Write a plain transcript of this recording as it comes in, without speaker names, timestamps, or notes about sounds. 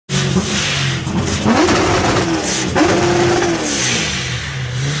Hi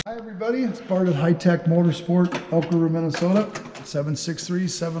everybody, it's Bart at High Tech Motorsport, Elk River, Minnesota,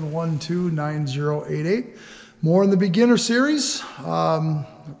 763-712-9088. More in the beginner series,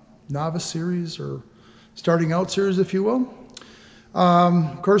 novice series, or starting out series, if you will.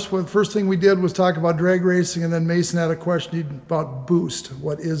 Of course, the first thing we did was talk about drag racing, and then Mason had a question about boost.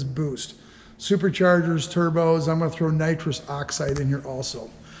 What is boost? Superchargers, turbos. I'm going to throw nitrous oxide in here also.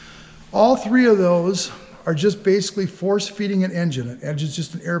 All three of those are just basically force feeding an engine. An engine is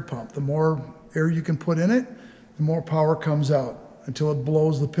just an air pump. The more air you can put in it, the more power comes out until it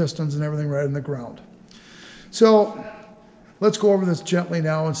blows the pistons and everything right in the ground. So let's go over this gently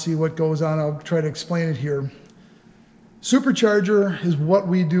now and see what goes on. I'll try to explain it here. Supercharger is what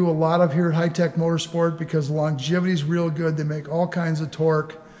we do a lot of here at High Tech Motorsport because the longevity is real good. They make all kinds of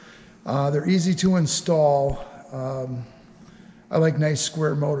torque. They're easy to install. I like nice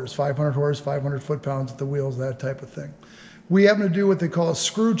square motors, 500 horse, 500 foot-pounds at the wheels, that type of thing. We happen to do what they call a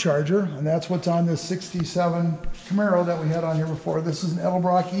screw charger, and that's what's on this 67 Camaro that we had on here before. This is an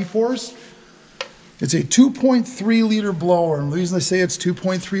Edelbrock E-Force. It's a 2.3 liter blower, and the reason I say it's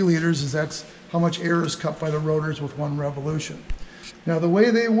 2.3 liters is that's how much air is cut by the rotors with one revolution. Now the way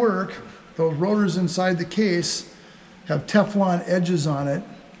they work, those rotors inside the case have Teflon edges on it,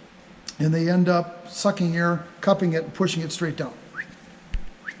 and they end up sucking air, cupping it, and pushing it straight down.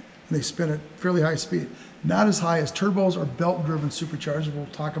 And they spin at fairly high speed. Not as high as turbos or belt-driven superchargers we'll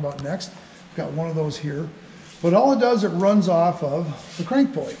talk about next. I've got one of those here. But all it does, it runs off of the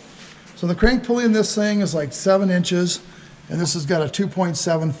crank pulley. So the crank pulley in this thing is like 7 inches, and this has got a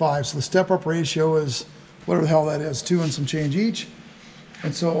 2.75. So the step-up ratio is whatever the hell that is, 2 and some change each.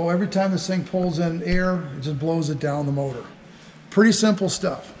 And so every time this thing pulls in air, it just blows it down the motor. Pretty simple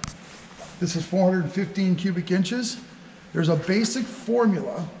stuff. This is 415 cubic inches. There's a basic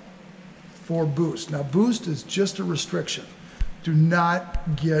formula for boost. Now boost is just a restriction. Do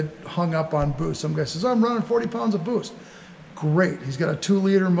not get hung up on boost. Some guy says, I'm running 40 pounds of boost. Great, he's got a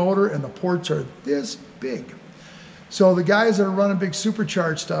 2-liter motor and the ports are this big. So the guys that are running big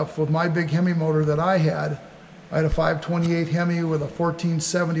supercharged stuff with my big Hemi motor that I had a 528 Hemi with a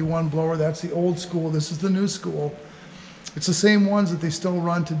 1471 blower. That's the old school, this is the new school. It's the same ones that they still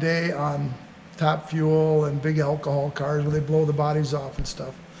run today on Top Fuel and big alcohol cars where they blow the bodies off and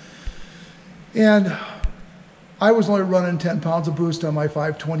stuff. And I was only running 10 pounds of boost on my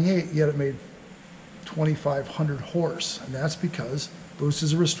 528, yet it made 2,500 horse. And that's because boost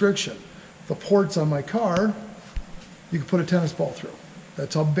is a restriction. The ports on my car, you can put a tennis ball through.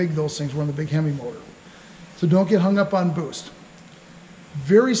 That's how big those things were in the big Hemi motor. So don't get hung up on boost.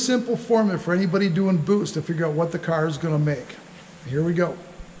 Very simple formula for anybody doing boost to figure out what the car is going to make. Here we go.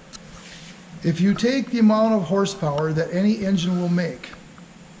 If you take the amount of horsepower that any engine will make,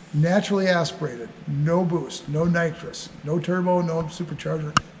 naturally aspirated, no boost, no nitrous, no turbo, no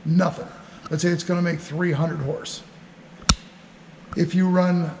supercharger, nothing. Let's say it's going to make 300 horse. If you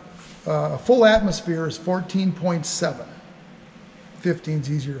run full atmosphere is 14.7. 15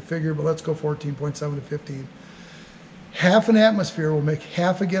 is easier to figure, but let's go 14.7 to 15. Half an atmosphere will make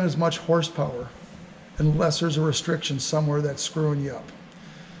half again as much horsepower unless there's a restriction somewhere that's screwing you up.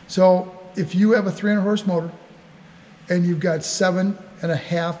 So if you have a 300 horse motor and you've got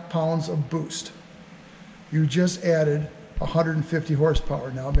 7.5 pounds of boost, you just added 150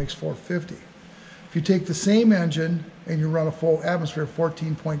 horsepower. Now it makes 450. If you take the same engine and you run a full atmosphere of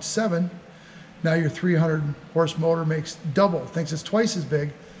 14.7, now your 300 horse motor makes double, thinks it's twice as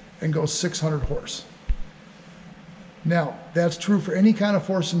big, and goes 600 horse. Now, that's true for any kind of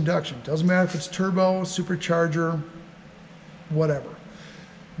forced induction. Doesn't matter if it's turbo, supercharger, whatever.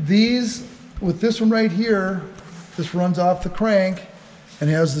 These, with this one right here, this runs off the crank and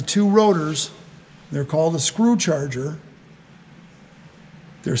has the 2 rotors. They're called a screw charger.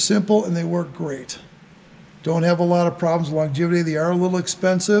 They're simple and they work great. Don't have a lot of problems with longevity. They are a little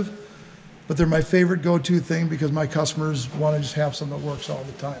expensive, but they're my favorite go-to thing because my customers want to just have something that works all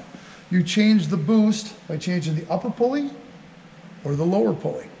the time. You change the boost by changing the upper pulley or the lower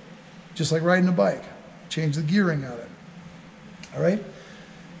pulley, just like riding a bike. Change the gearing on it. All right?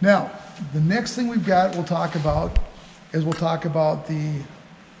 Now, the next thing we've got we'll talk about the,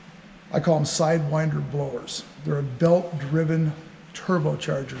 I call them Sidewinder Blowers. They're a belt-driven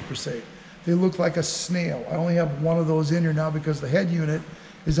turbocharger per se. They look like a snail. I only have one of those in here now because the head unit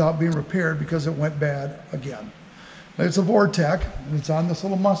is out being repaired because it went bad again. It's a Vortec, and it's on this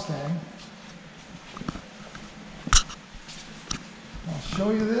little Mustang. I'll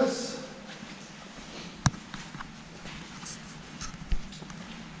show you this.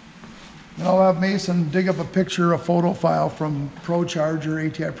 And I'll have Mason dig up a picture, a photo file from ProCharger,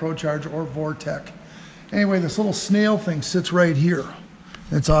 ATI ProCharger, or Vortec. Anyway, this little snail thing sits right here.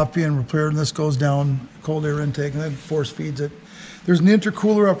 It's off being repaired, and this goes down cold air intake and then force feeds it. There's an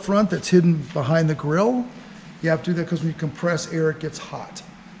intercooler up front that's hidden behind the grill. You have to do that because when you compress air, it gets hot.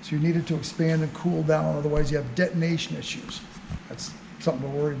 So you need it to expand and cool down, otherwise you have detonation issues. That's something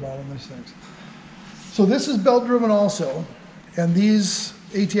to worry about on these things. So this is belt driven also, and these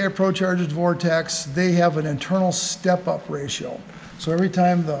ATI ProChargers, Vortex, they have an internal step-up ratio. So every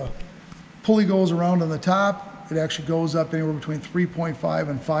time the pulley goes around on the top, it actually goes up anywhere between 3.5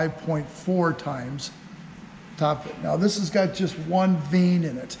 and 5.4 times top of it. Now this has got just one vane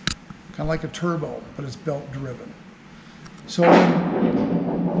in it, kind of like a turbo, but it's belt driven. So,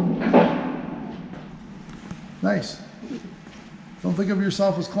 nice. Don't think of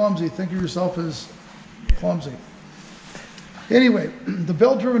yourself as clumsy, think of yourself as clumsy. Anyway, the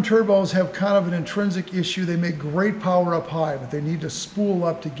belt-driven turbos have kind of an intrinsic issue. They make great power up high, but they need to spool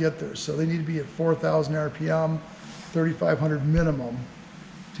up to get there. So they need to be at 4,000 RPM, 3,500 minimum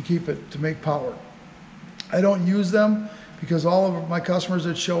to keep it, to make power. I don't use them because all of my customers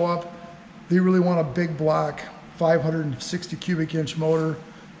that show up, they really want a big block, 560 cubic inch motor,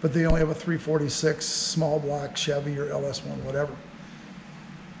 but they only have a 346 small block Chevy or LS1, whatever.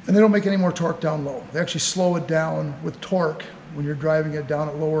 And they don't make any more torque down low. They actually slow it down with torque when you're driving it down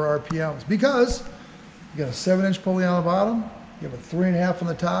at lower RPMs, because you got a 7-inch pulley on the bottom, you have a 3.5 on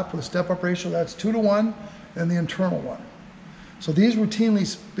the top with a step-up ratio, that's 2-to-1, and the internal one. So these routinely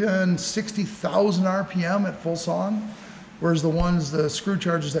spin 60,000 RPM at full song, whereas the ones, the screw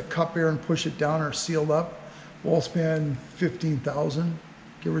chargers that cup air and push it down are sealed up, will spin 15,000,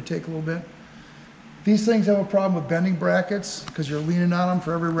 give or take a little bit. These things have a problem with bending brackets because you're leaning on them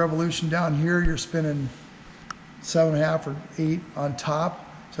for every revolution. Down here, you're spinning 7.5 or 8 on top.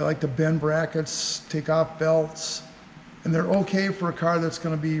 So I like to bend brackets, take off belts, and they're okay for a car that's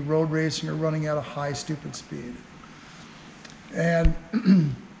going to be road racing or running at a high stupid speed. And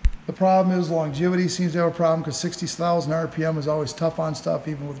the problem is longevity seems to have a problem because 60,000 RPM is always tough on stuff,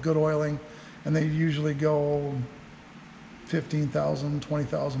 even with good oiling, and they usually go 15,000,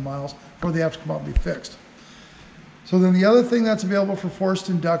 20,000 miles before they have to come out and be fixed. So then the other thing that's available for forced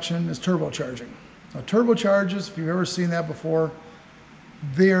induction is turbocharging. Now turbochargers, if you've ever seen that before,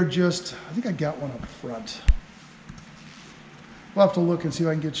 they're just, I think I got one up front. We'll have to look and see if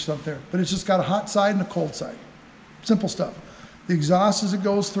I can get you something there. But it's just got a hot side and a cold side. Simple stuff. The exhaust as it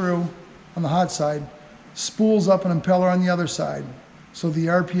goes through on the hot side spools up an impeller on the other side. So the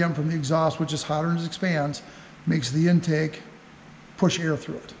RPM from the exhaust, which is hotter as it expands, makes the intake push air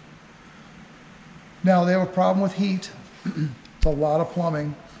through it. Now they have a problem with heat. It's a lot of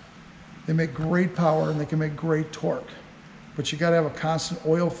plumbing. They make great power and they can make great torque. But you gotta have a constant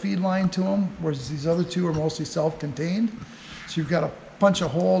oil feed line to them, whereas these other two are mostly self-contained. So you've got to punch a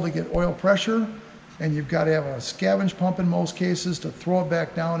hole to get oil pressure, and you've got to have a scavenge pump in most cases to throw it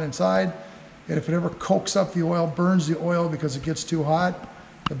back down inside. And if it ever cokes up the oil, burns the oil because it gets too hot,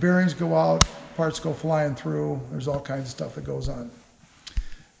 the bearings go out, parts go flying through. There's all kinds of stuff that goes on.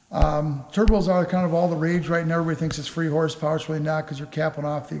 Turbos are kind of all the rage right now. Everybody thinks it's free horsepower. It's really not because you're capping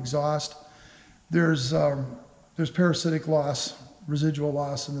off the exhaust. There's parasitic loss, residual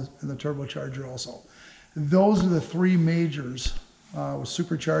loss in the turbocharger also. Those are the three majors with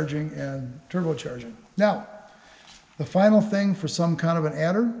supercharging and turbocharging. Now, the final thing for some kind of an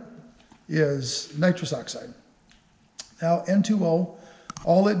adder is nitrous oxide. Now, N2O,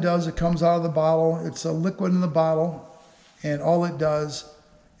 all it does, it comes out of the bottle. It's a liquid in the bottle, and all it does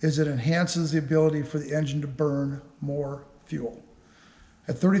is it enhances the ability for the engine to burn more fuel.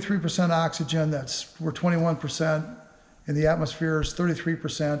 At 33% oxygen, we're 21%. In the atmosphere is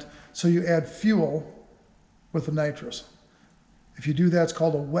 33%. So you add fuel with the nitrous. If you do that, it's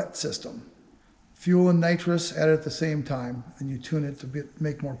called a wet system. Fuel and nitrous added at the same time, and you tune it to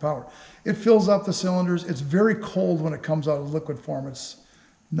make more power. It fills up the cylinders. It's very cold when it comes out of liquid form. It's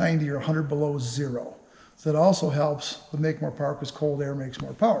 90 or 100 below zero. So that also helps to make more power because cold air makes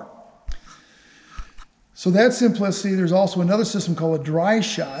more power. So that's simplicity. There's also another system called a dry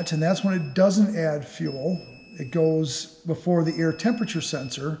shot, and that's when it doesn't add fuel. It goes before the air temperature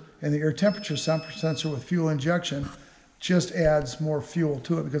sensor, and the air temperature sensor with fuel injection just adds more fuel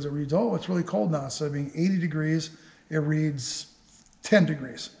to it because it reads, oh, it's really cold now. Instead of being 80 degrees, it reads 10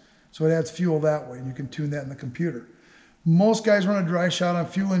 degrees. So it adds fuel that way, and you can tune that in the computer. Most guys run a dry shot on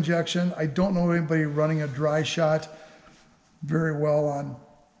fuel injection. I don't know anybody running a dry shot very well on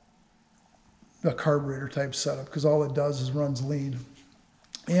a carburetor type setup because all it does is runs lean.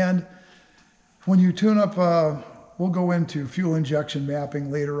 And when you tune up We'll go into fuel injection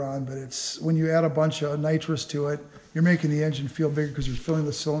mapping later on, but it's when you add a bunch of nitrous to it, you're making the engine feel bigger because you're filling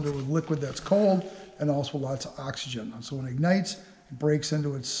the cylinder with liquid that's cold and also lots of oxygen. So when it ignites, it breaks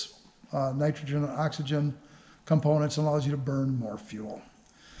into its nitrogen and oxygen components and allows you to burn more fuel.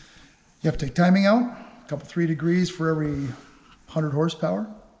 You have to take timing out, a couple 3 degrees for every 100 horsepower.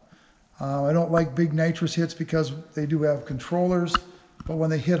 I don't like big nitrous hits because they do have controllers, but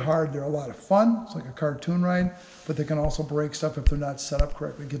when they hit hard, they're a lot of fun. It's like a cartoon ride, but they can also break stuff if they're not set up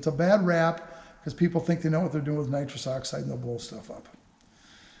correctly. It gets a bad rap because people think they know what they're doing with nitrous oxide and they'll blow stuff up.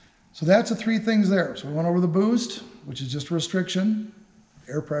 So that's the 3 things there. So we went over the boost, which is just a restriction,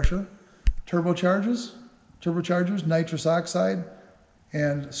 air pressure, turbochargers, nitrous oxide,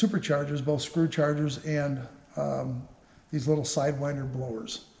 and superchargers, both screw chargers and these little Sidewinder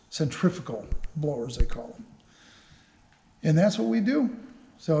blowers, centrifugal blowers they call them. And that's what we do.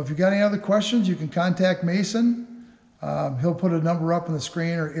 So if you got any other questions, you can contact Mason. He'll put a number up on the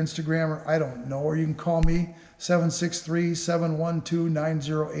screen or Instagram or I don't know, or you can call me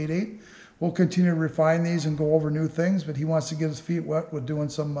 763-712-9088. We'll continue to refine these and go over new things, but he wants to get his feet wet with doing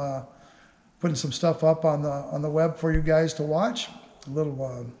some, putting some stuff up on the web for you guys to watch. A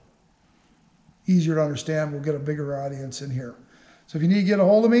little easier to understand. We'll get a bigger audience in here. So if you need to get a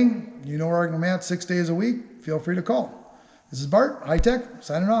hold of me, you know where I'm at 6 days a week. Feel free to call. This is Bart, High Tech,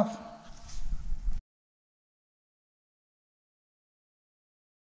 signing off.